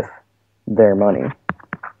 with their money.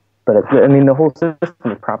 But I mean, the whole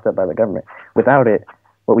system is propped up by the government. Without it,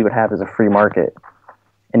 what we would have is a free market.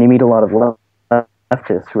 And you meet a lot of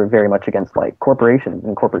leftists who are very much against like corporations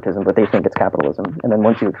and corporatism, but they think it's capitalism. And then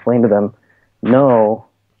once you explain to them, no,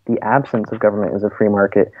 the absence of government is a free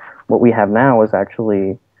market. What we have now is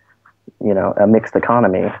actually, you know, a mixed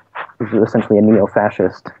economy. It's essentially a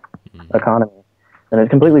neo-fascist economy. And it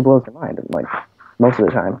completely blows their mind, like, most of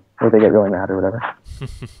the time, or they get really mad or whatever.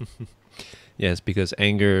 Yes, because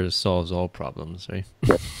anger solves all problems, right?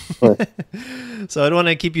 Yes. So I don't want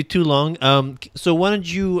to keep you too long. So why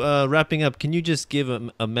don't you, wrapping up, can you just give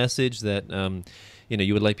a message that you know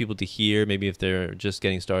you would like people to hear, maybe if they're just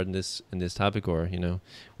getting started in this topic, or you know,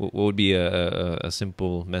 what would be a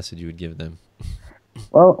simple message you would give them?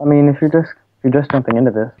 Well, I mean, if you're just jumping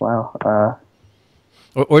into this, wow.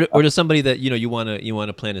 Or to somebody that you want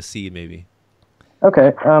to plant a seed, maybe.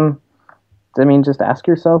 Okay. I mean, just ask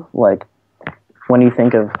yourself, like, when you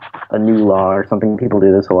think of a new law or something, people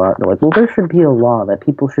do this a lot. They're like, well, there should be a law that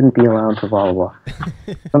people shouldn't be allowed to blah, blah,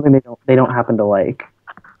 blah. Something they don't happen to like.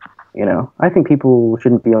 You know, I think people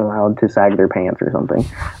shouldn't be allowed to sag their pants or something.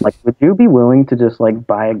 Like, would you be willing to just, like,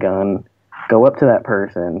 buy a gun, go up to that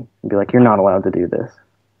person, and be like, you're not allowed to do this?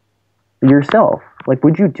 Yourself. Like,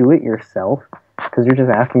 would you do it yourself? Because you're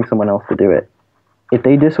just asking someone else to do it. If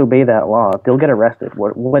they disobey that law, they'll get arrested.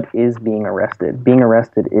 What is being arrested? Being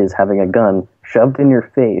arrested is having a gun shoved in your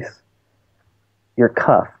face. You're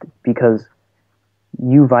cuffed because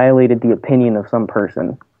you violated the opinion of some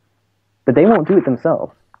person. But they won't do it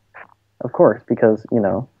themselves, of course, because, you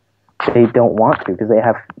know, they don't want to, because they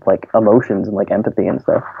have, like, emotions and, like, empathy and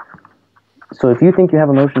stuff. So if you think you have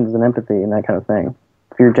emotions and empathy and that kind of thing,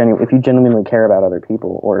 if if you genuinely care about other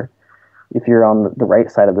people, or if you're on the right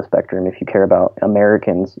side of the spectrum, if you care about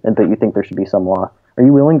Americans and that you think there should be some law, are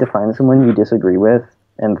you willing to find someone you disagree with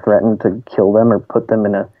and threaten to kill them or put them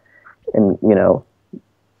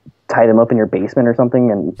tie them up in your basement or something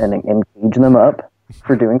and engage them up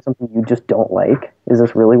for doing something you just don't like? Is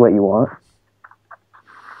this really what you want?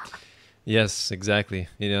 Yes, exactly.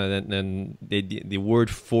 And the word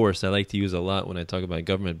force I like to use a lot when I talk about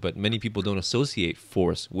government, but many people don't associate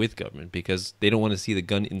force with government because they don't want to see the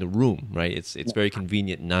gun in the room, right? It's very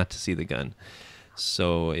convenient not to see the gun.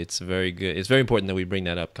 So it's very good. It's very important that we bring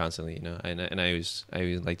that up constantly, and I always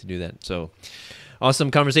like to do that. So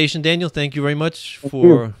awesome conversation, Daniel. Thank you very much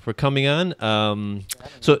for coming on.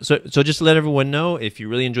 So just to let everyone know, if you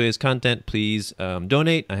really enjoy this content, please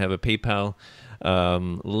donate. I have a PayPal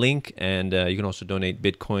link, and you can also donate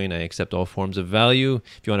Bitcoin. I accept all forms of value.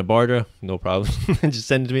 If you want to barter, no problem. Just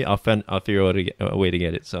send it to me. I'll figure out a way to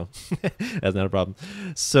get it. So that's not a problem.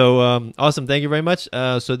 So awesome. Thank you very much.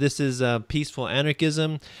 So this is Peaceful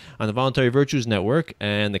Anarchism on the Voluntary Virtues Network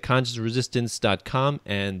and the consciousresistance.com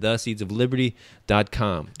and the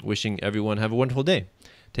seedsofliberty.com. Wishing everyone have a wonderful day.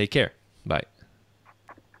 Take care. Bye.